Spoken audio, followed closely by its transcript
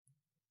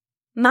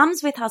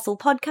Mums with Hustle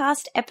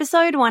podcast,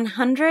 episode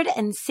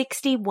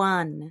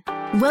 161.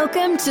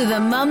 Welcome to the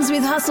Mums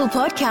with Hustle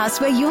podcast,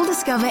 where you'll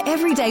discover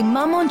everyday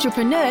mum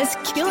entrepreneurs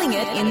killing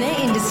it in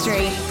their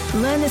industry.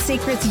 Learn the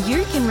secrets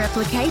you can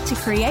replicate to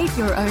create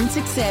your own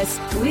success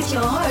with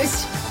your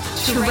host,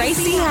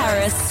 Tracy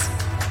Harris.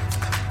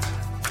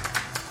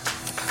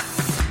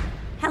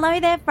 Hello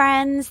there,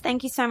 friends.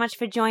 Thank you so much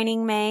for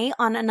joining me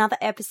on another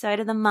episode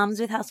of the Mums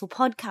with Hustle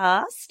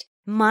podcast.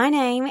 My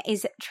name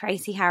is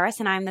Tracy Harris,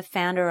 and I'm the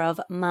founder of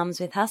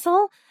Mums with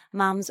Hustle,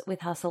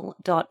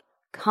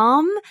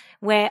 mumswithhustle.com,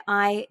 where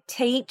I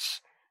teach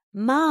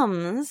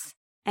mums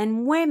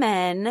and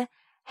women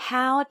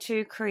how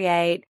to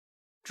create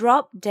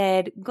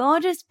drop-dead,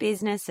 gorgeous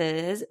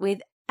businesses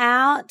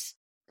without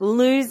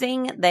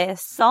losing their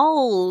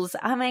souls.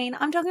 I mean,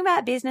 I'm talking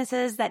about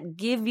businesses that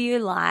give you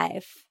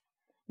life,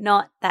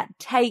 not that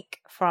take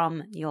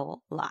from your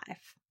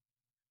life.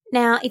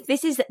 Now, if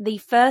this is the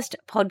first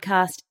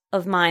podcast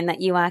of mine that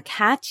you are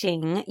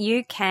catching,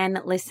 you can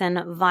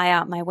listen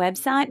via my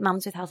website,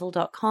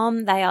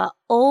 mumswithhustle.com. They are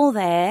all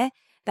there.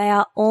 They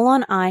are all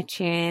on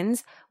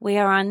iTunes. We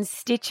are on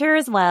Stitcher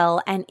as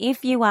well. And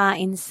if you are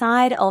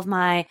inside of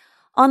my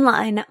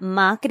online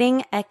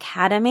marketing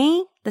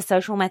academy, the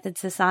Social Method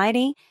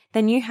Society,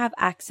 then you have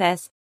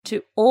access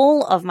to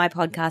all of my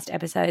podcast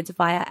episodes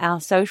via our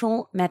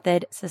Social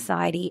Method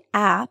Society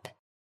app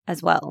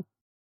as well.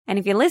 And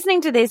if you're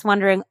listening to this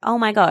wondering, oh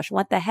my gosh,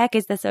 what the heck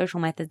is the Social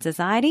Method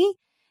Society?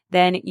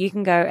 Then you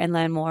can go and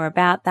learn more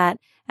about that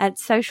at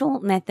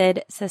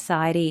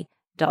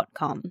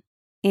socialmethodsociety.com.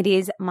 It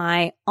is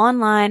my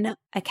online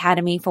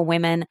academy for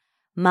women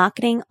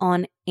marketing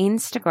on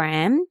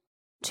Instagram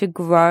to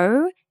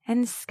grow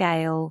and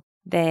scale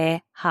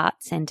their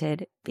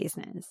heart-centered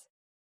business.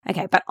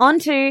 Okay, but on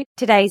to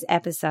today's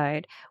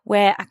episode,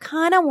 where I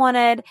kind of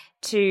wanted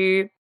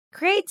to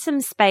create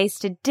some space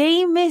to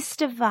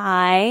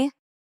demystify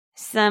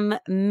some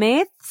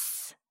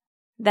myths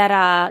that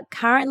are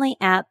currently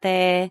out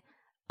there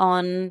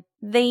on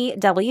the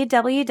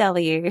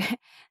www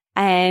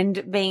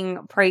and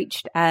being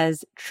preached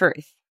as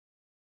truth.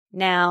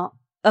 Now,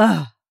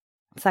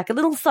 it's like a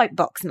little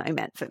soapbox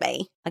moment for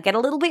me. I get a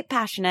little bit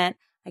passionate,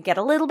 I get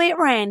a little bit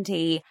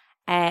ranty,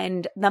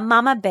 and the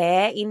mama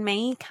bear in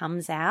me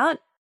comes out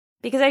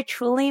because I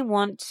truly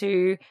want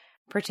to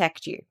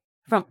protect you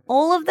from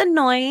all of the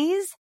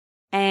noise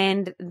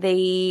and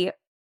the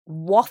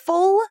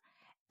waffle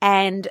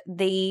and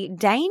the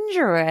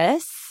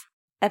dangerous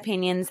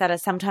opinions that are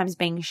sometimes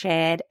being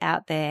shared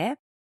out there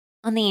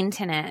on the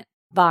internet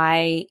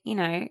by,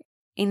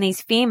 in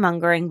these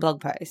fear-mongering blog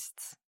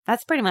posts.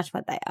 That's pretty much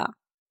what they are.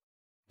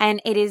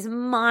 And it is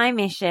my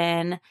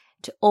mission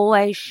to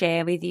always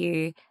share with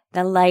you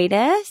the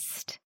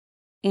latest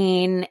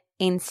in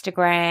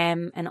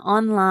Instagram and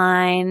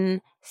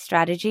online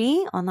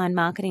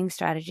marketing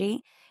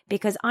strategy,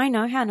 because I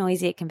know how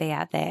noisy it can be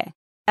out there.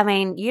 I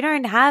mean, you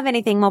don't have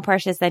anything more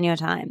precious than your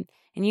time,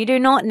 and you do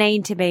not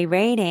need to be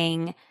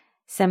reading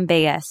some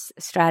BS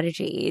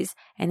strategies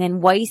and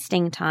then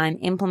wasting time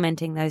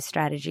implementing those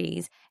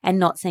strategies and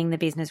not seeing the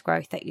business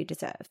growth that you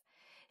deserve.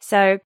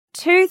 So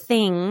 2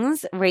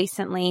 things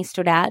recently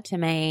stood out to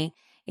me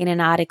in an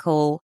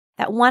article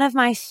that one of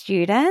my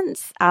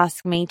students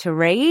asked me to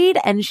read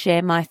and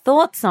share my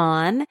thoughts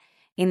on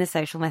in the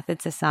Social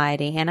Method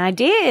Society. And I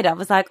did. I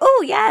was like,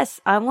 oh,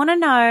 yes, I want to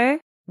know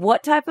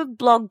what type of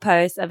blog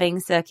posts are being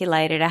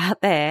circulated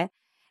out there.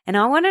 And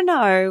I want to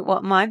know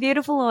what my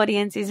beautiful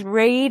audience is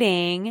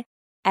reading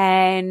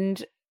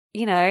and,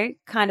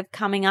 kind of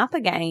coming up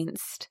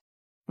against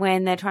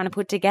when they're trying to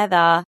put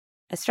together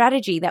a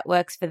strategy that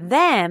works for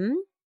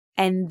them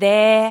and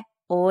their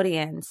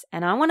audience.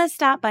 And I want to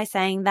start by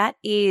saying that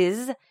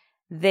is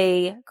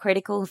the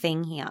critical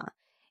thing here.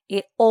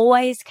 It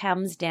always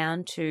comes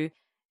down to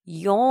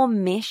your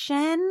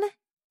mission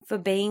for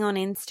being on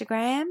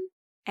Instagram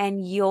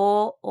and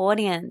your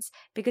audience,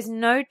 because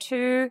no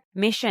 2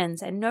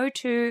 missions and no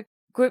 2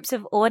 groups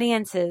of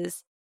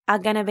audiences are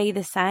going to be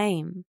the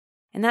same.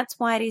 And that's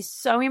why it is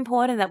so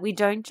important that we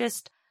don't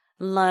just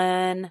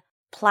learn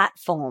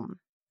platform.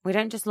 We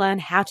don't just learn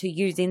how to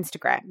use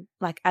Instagram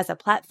like as a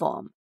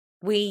platform.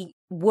 We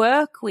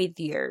work with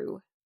you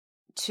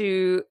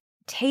to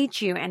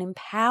teach you and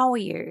empower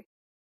you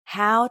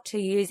how to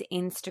use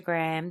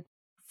Instagram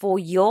for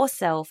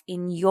yourself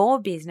in your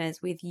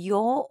business with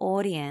your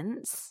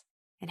audience,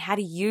 and how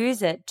to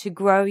use it to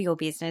grow your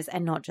business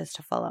and not just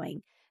to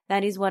following.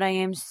 That is what I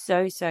am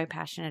so, so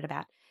passionate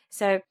about.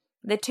 So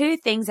the 2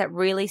 things that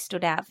really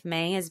stood out for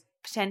me as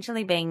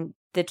potentially being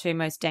the 2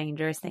 most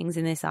dangerous things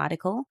in this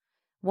article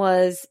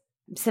was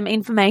some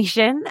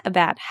information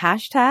about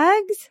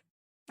hashtags.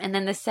 And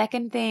then the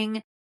second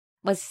thing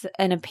was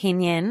an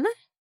opinion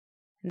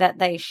that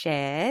they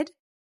shared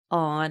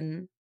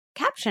on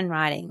caption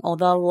writing or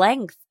the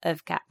length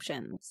of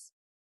captions.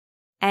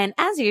 And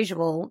as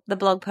usual, the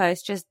blog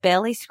post just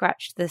barely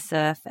scratched the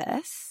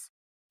surface,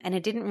 and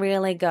it didn't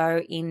really go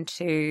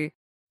into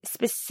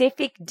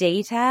specific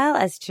detail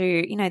as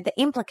to, the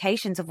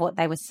implications of what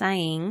they were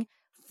saying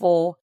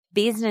for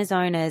business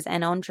owners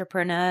and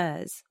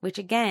entrepreneurs, which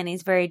again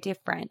is very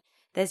different.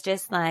 There's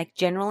just like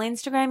general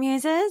Instagram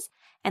users,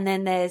 and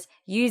then there's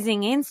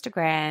using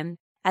Instagram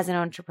as an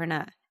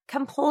entrepreneur.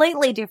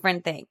 Completely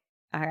different thing.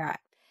 All right.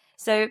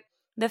 So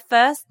the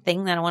first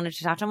thing that I wanted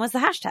to touch on was the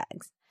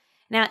hashtags.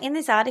 Now, in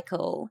this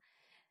article,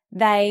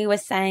 they were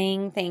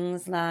saying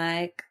things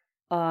like,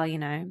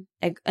 an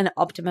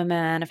optimum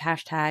amount of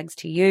hashtags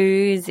to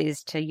use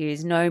is to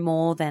use no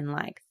more than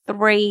like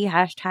 3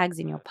 hashtags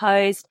in your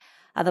post.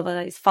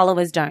 Otherwise,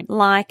 followers don't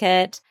like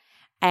it.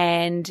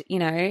 And,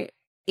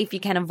 if you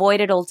can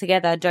avoid it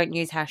altogether, don't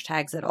use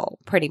hashtags at all,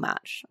 pretty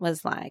much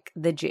was like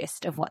the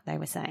gist of what they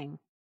were saying.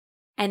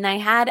 And they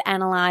had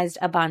analyzed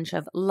a bunch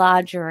of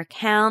larger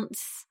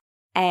accounts.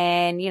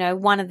 And,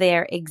 one of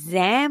their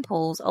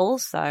examples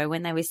also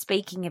when they were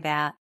speaking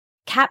about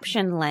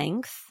caption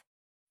length,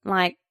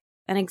 like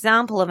an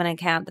example of an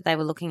account that they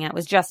were looking at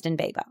was Justin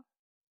Bieber.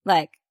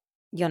 Like,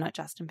 you're not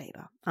Justin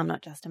Bieber. I'm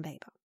not Justin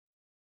Bieber.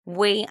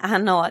 We are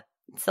not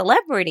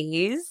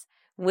celebrities.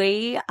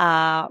 We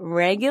are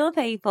regular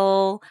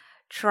people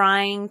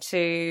trying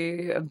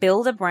to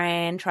build a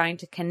brand, trying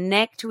to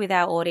connect with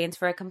our audience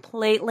for a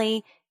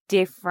completely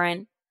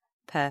different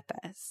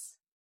purpose.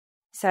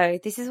 So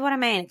this is what I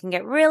mean. It can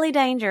get really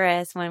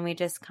dangerous when we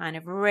just kind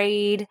of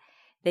read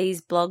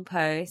these blog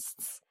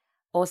posts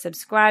or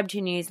subscribe to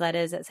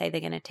newsletters that say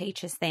they're going to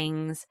teach us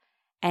things,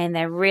 and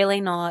they're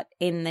really not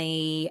in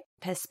the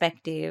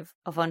perspective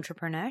of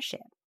entrepreneurship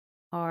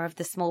or of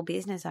the small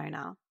business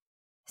owner.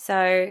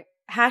 So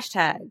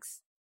hashtags.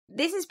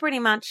 This is pretty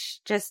much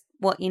just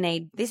what you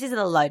need. This is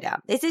the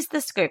lowdown. This is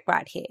the scoop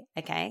right here,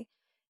 okay?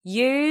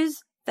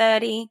 Use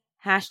 30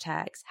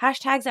 hashtags.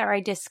 Hashtags are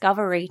a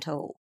discovery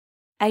tool.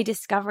 And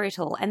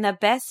the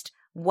best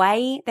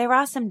way, there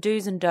are some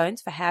do's and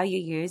don'ts for how you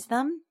use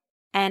them.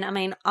 And I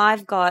mean,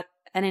 I've got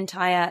an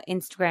entire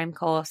Instagram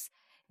course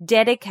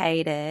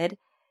dedicated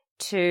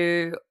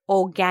to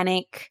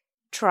organic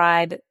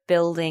tribe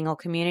building or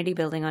community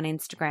building on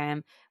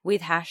Instagram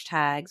with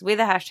hashtags, with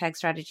a hashtag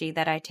strategy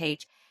that I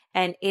teach.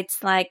 And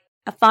it's like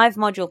a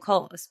 5-module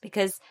course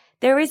because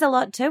there is a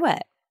lot to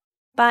it.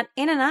 But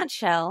in a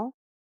nutshell,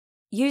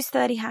 use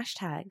 30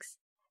 hashtags.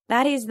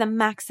 That is the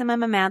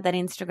maximum amount that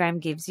Instagram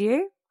gives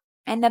you,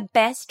 and the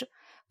best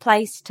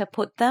place to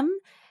put them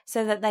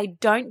so that they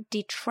don't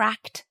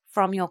detract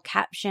from your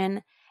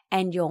caption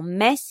and your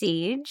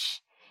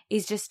message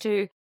is just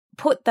to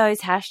put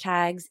those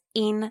hashtags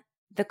in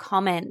the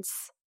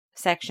comments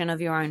section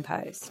of your own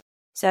post.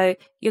 So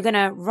you're going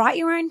to write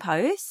your own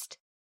post,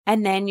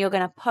 and then you're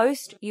going to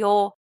post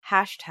your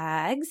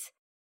hashtags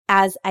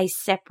as a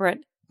separate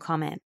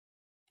comment.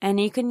 And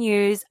you can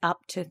use up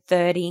to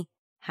 30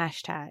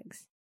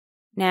 hashtags.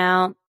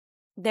 Now,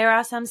 there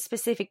are some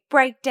specific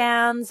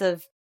breakdowns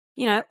of,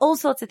 all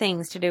sorts of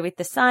things to do with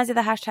the size of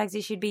the hashtags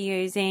you should be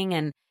using,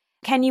 and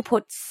can you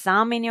put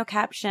some in your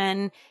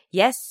caption?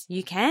 Yes,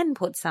 you can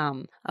put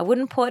some. I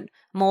wouldn't put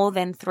more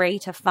than 3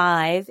 to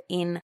 5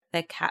 in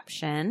the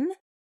caption.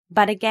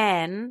 But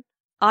again,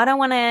 I don't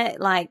want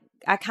to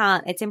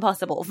it's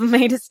impossible for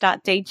me to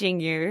start teaching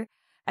you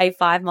a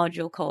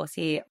 5-module course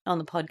here on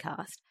the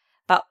podcast.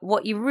 But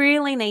what you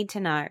really need to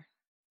know,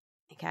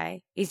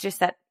 okay, is just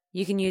that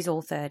you can use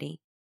all 30.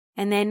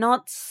 And they're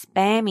not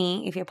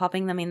spammy if you're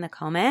popping them in the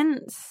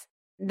comments.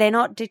 They're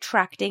not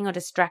detracting or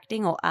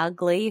distracting or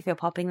ugly if you're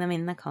popping them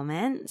in the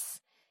comments.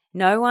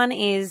 No one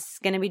is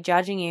going to be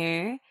judging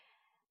you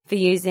for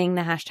using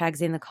the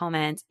hashtags in the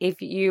comments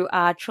if you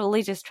are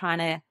truly just trying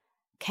to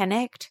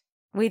connect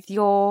with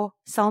your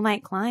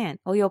soulmate client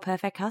or your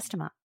perfect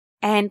customer.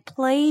 And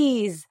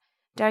please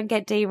don't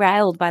get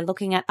derailed by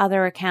looking at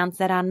other accounts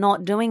that are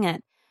not doing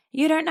it.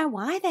 You don't know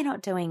why they're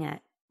not doing it.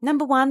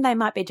 Number one, they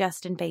might be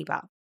Justin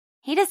Bieber.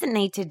 He doesn't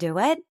need to do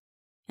it.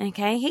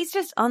 Okay, he's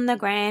just on the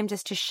gram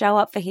just to show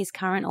up for his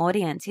current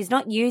audience. He's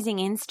not using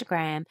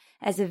Instagram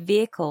as a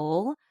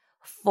vehicle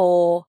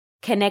for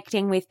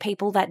connecting with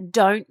people that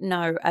don't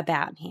know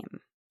about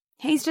him.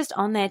 He's just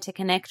on there to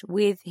connect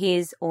with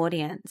his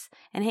audience.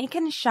 And he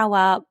can show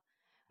up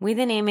with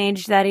an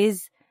image that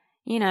is,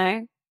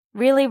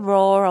 really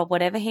raw or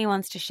whatever he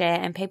wants to share,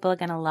 and people are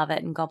going to love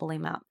it and gobble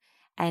him up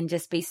and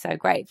just be so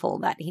grateful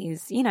that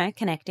he's,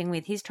 connecting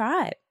with his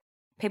tribe,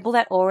 people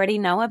that already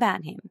know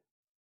about him.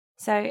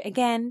 So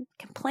again,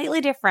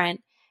 completely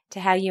different to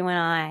how you and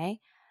I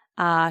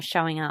are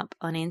showing up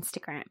on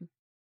Instagram.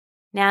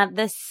 Now,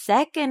 the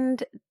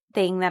second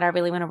thing that I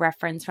really want to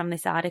reference from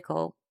this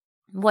article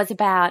was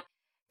about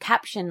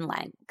caption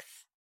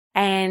length.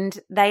 And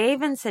they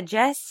even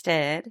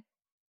suggested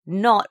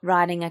not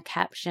writing a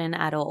caption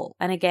at all.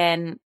 And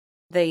again,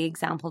 the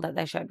example that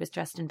they showed was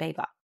Justin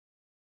Bieber.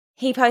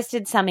 He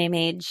posted some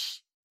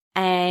image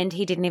and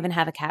he didn't even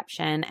have a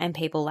caption, and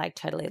people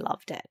totally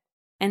loved it.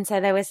 And so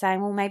they were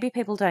saying, well, maybe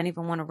people don't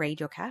even want to read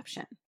your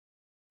caption.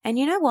 And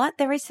you know what?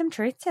 There is some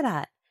truth to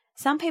that.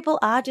 Some people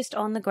are just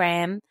on the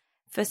gram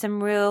for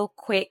some real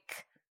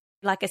quick,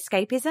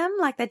 escapism.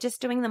 They're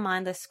just doing the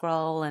mindless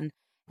scroll, and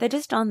they're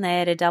just on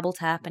there to double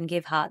tap and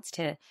give hearts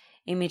to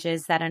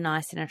images that are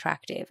nice and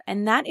attractive.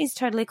 And that is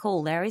totally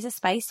cool. There is a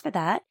space for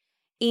that.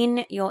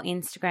 in your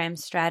Instagram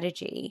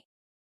strategy,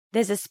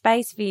 there's a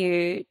space for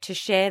you to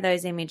share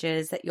those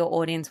images that your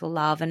audience will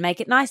love and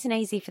make it nice and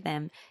easy for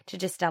them to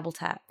just double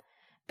tap.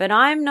 But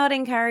I'm not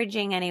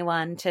encouraging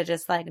anyone to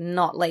just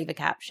not leave a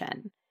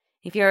caption.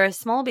 If you're a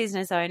small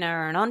business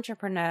owner or an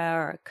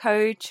entrepreneur or a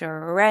coach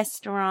or a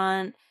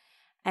restaurant,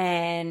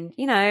 and,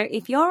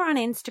 if you're on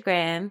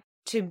Instagram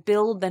to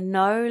build the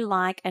know,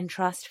 like, and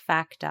trust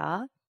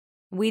factor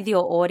with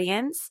your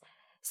audience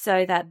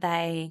so that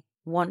they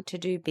want to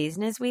do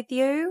business with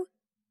you,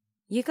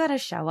 you got to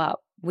show up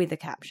with a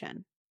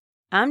caption.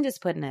 I'm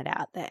just putting it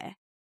out there.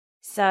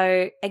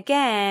 So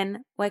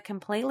again, we're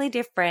completely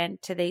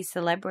different to these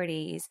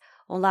celebrities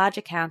or large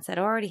accounts that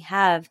already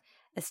have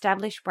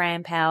established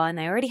brand power and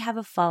they already have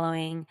a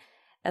following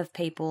of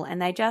people,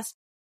 and they just,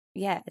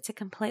 it's a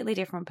completely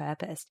different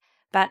purpose.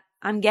 But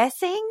I'm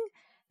guessing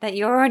that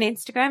you're on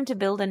Instagram to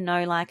build a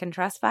know, like, and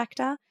trust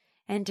factor.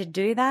 And to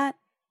do that,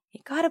 you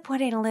got to put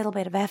in a little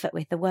bit of effort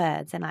with the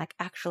words and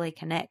actually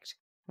connect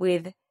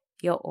with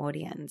your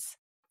audience.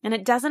 And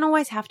it doesn't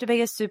always have to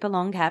be a super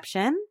long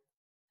caption.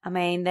 I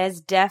mean,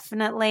 there's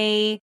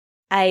definitely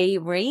a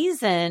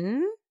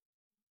reason,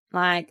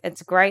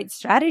 it's a great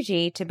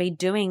strategy to be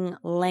doing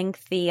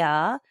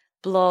lengthier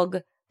blog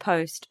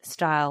post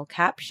style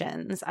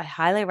captions. I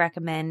highly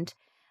recommend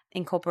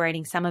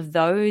incorporating some of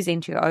those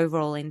into your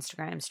overall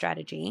Instagram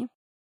strategy.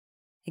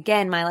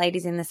 Again, my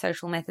ladies in the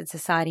Social Method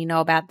Society know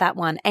about that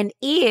one. And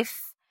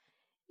if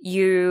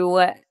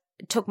you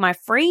took my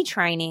free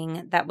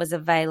training that was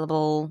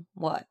available,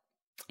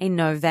 in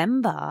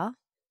November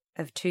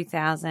of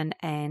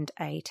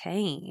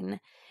 2018,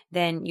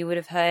 then you would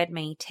have heard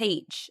me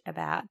teach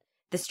about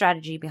the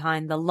strategy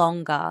behind the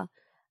longer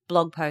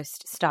blog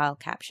post style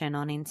caption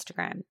on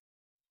Instagram.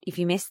 If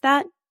you missed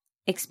that,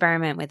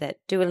 experiment with it.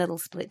 Do a little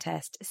split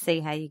test, see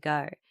how you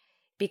go.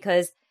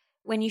 Because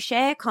when you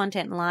share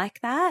content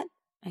like that,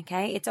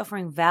 it's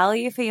offering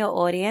value for your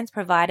audience,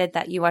 provided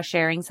that you are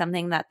sharing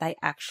something that they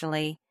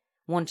actually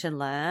want to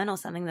learn or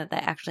something that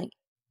they're actually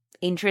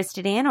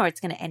interested in, or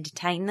it's going to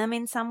entertain them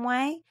in some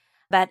way.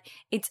 But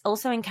it's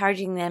also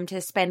encouraging them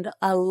to spend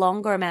a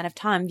longer amount of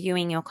time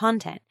viewing your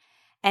content.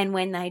 And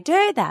when they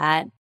do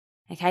that,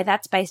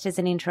 that's based as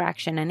an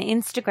interaction. And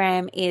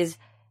Instagram is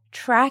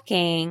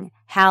tracking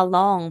how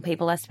long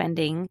people are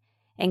spending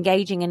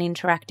engaging and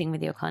interacting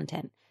with your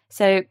content.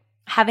 So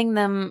having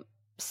them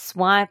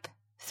swipe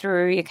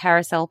through your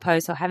carousel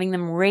post or having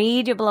them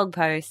read your blog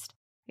post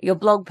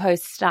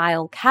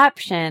style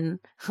caption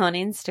on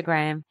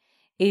Instagram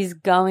is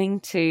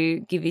going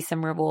to give you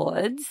some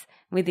rewards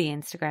with the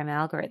Instagram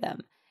algorithm.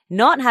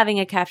 Not having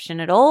a caption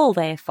at all,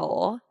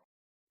 therefore,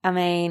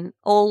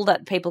 all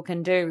that people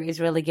can do is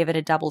really give it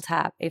a double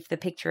tap if the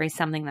picture is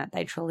something that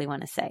they truly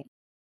want to see.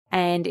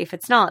 And if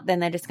it's not, then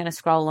they're just going to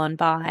scroll on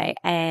by,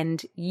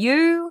 and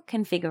you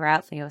can figure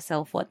out for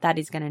yourself what that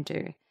is going to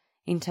do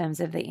in terms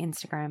of the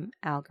Instagram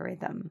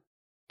algorithm.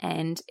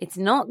 And it's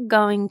not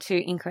going to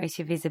increase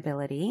your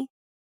visibility.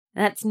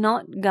 That's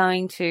not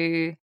going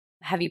to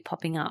have you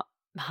popping up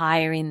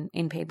higher in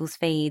people's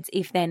feeds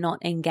if they're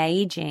not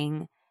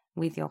engaging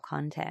with your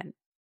content.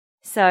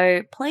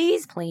 So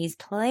please, please,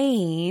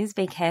 please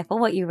be careful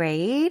what you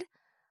read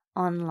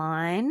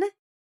online.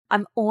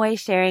 I'm always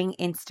sharing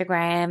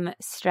Instagram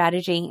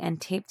strategy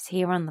and tips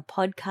here on the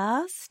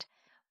podcast.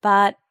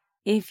 But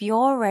if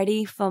you're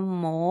ready for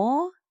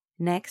more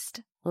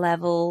next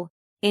level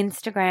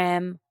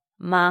Instagram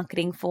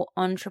marketing for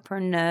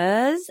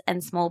entrepreneurs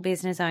and small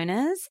business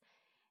owners,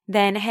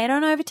 then head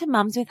on over to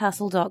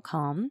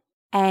mumswithhustle.com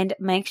and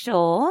make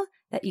sure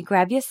that you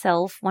grab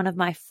yourself one of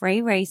my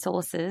free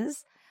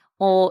resources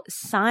or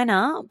sign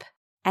up,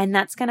 and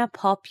that's going to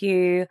pop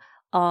you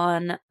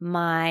on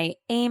my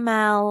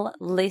email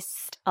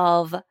list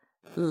of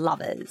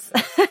lovers.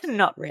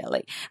 Not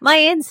really. My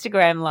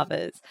Instagram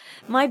lovers,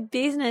 my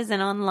business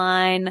and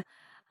online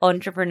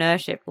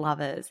entrepreneurship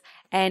lovers.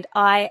 And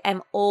I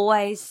am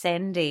always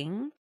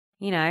sending,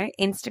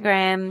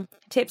 Instagram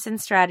tips and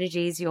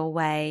strategies your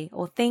way,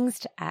 or things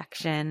to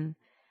action.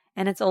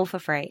 And it's all for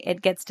free.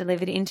 It gets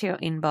delivered into your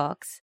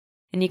inbox,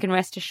 and you can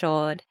rest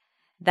assured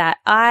that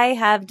I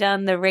have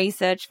done the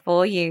research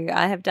for you.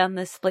 I have done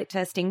the split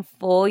testing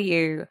for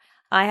you.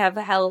 I have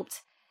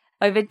helped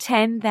over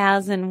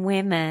 10,000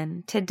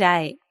 women to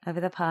date over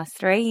the past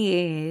 3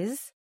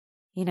 years,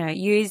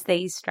 use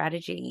these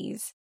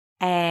strategies.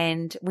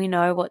 And we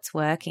know what's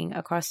working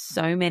across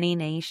so many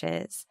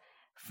niches,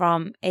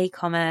 from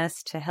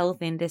e-commerce to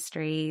health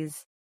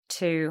industries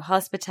to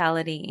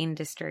hospitality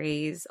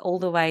industries, all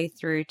the way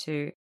through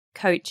to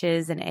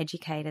coaches and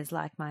educators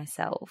like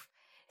myself.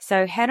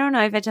 So head on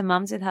over to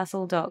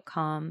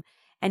mumswithhustle.com.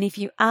 And if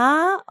you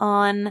are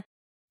on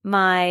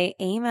my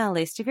email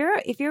list,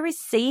 if you're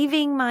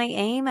receiving my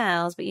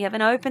emails but you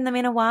haven't opened them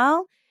in a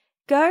while,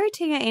 go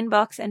to your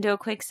inbox and do a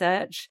quick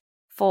search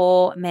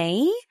for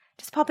me.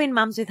 Just pop in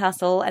Mums with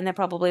Hustle and they're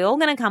probably all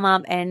going to come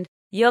up, and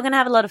you're going to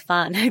have a lot of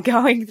fun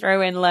going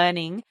through and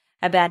learning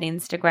about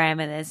Instagram,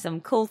 and there's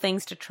some cool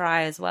things to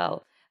try as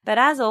well. But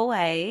as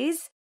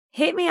always,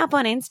 hit me up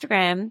on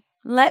Instagram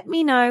Let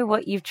me know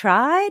what you've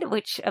tried,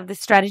 which of the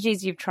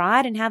strategies you've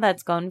tried and how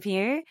that's gone for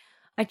you.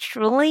 I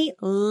truly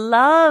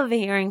love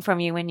hearing from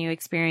you when you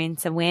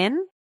experience a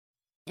win.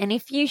 And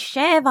if you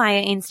share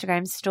via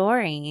Instagram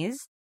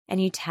stories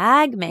and you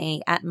tag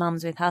me at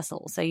Mums with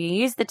Hustle, so you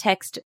use the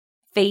text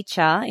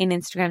feature in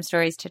Instagram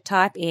stories to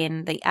type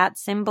in the @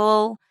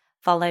 symbol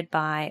followed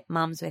by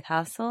Mums with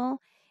Hustle.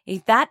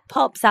 If that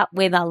pops up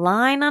with a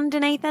line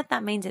underneath it,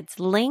 that means it's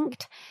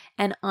linked,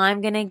 and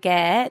I'm going to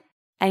get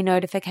a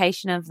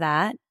notification of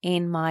that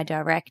in my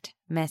direct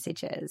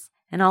messages.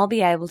 And I'll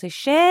be able to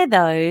share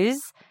those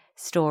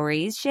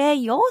stories, share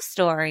your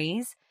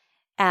stories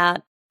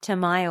out to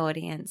my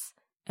audience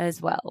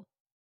as well.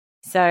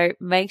 So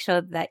make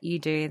sure that you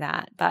do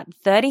that. But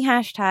 30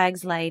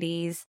 hashtags,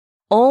 ladies,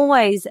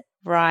 always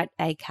write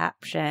a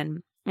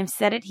caption. I've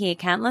said it here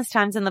countless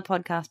times in the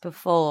podcast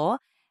before.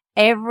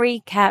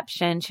 Every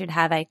caption should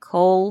have a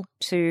call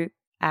to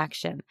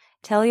action.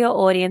 Tell your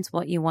audience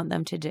what you want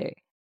them to do.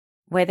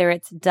 Whether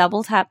it's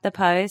double tap the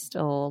post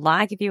or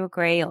like if you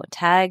agree or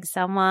tag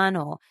someone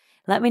or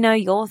let me know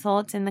your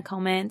thoughts in the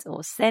comments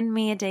or send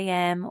me a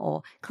DM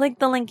or click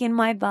the link in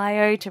my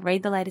bio to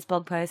read the latest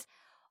blog post.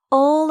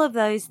 All of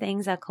those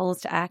things are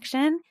calls to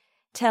action.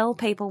 Tell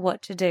people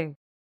what to do.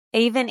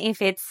 Even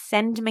if it's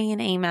send me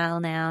an email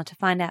now to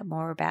find out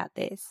more about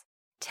this.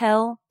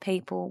 Tell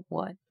people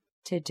what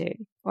to do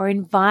or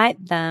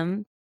invite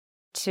them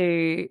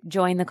to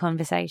join the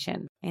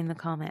conversation in the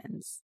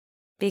comments,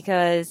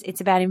 because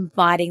it's about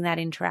inviting that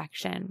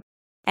interaction.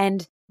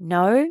 And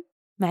no,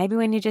 maybe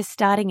when you're just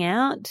starting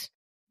out,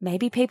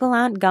 maybe people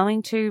aren't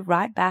going to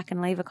write back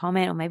and leave a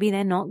comment, or maybe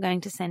they're not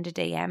going to send a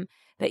DM,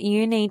 but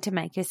you need to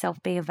make yourself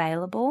be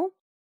available.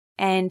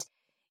 And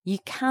you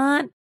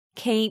can't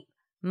keep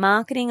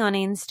marketing on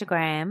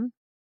Instagram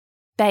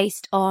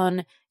based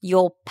on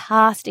your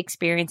past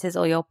experiences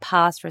or your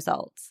past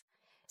results.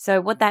 So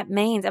what that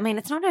means,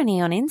 it's not only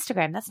on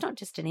Instagram. That's not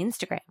just an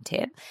Instagram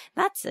tip.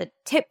 That's a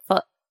tip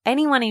for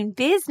anyone in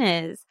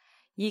business.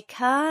 You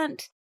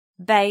can't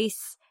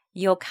base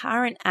your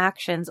current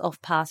actions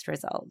off past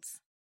results.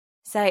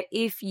 So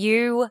if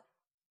you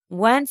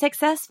weren't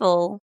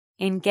successful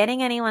in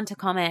getting anyone to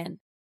comment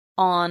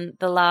on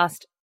the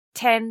last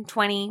 10,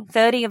 20,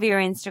 30 of your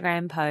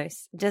Instagram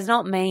posts, does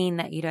not mean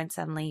that you don't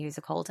suddenly use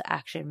a call to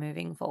action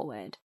moving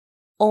forward.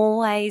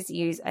 Always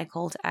use a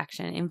call to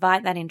action.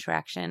 Invite that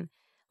interaction.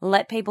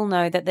 Let people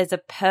know that there's a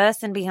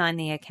person behind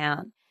the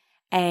account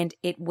and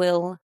it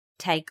will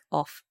take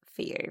off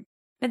for you.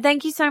 But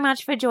thank you so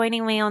much for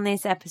joining me on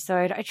this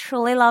episode. I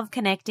truly love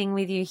connecting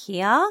with you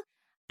here.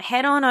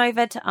 Head on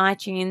over to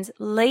iTunes.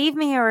 Leave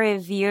me a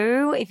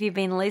review if you've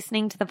been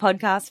listening to the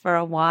podcast for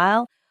a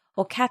while,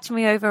 or catch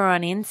me over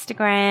on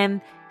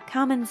Instagram.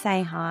 Come and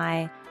say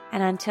hi.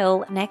 And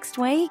until next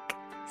week,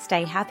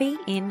 stay happy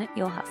in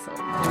your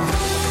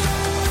hustle.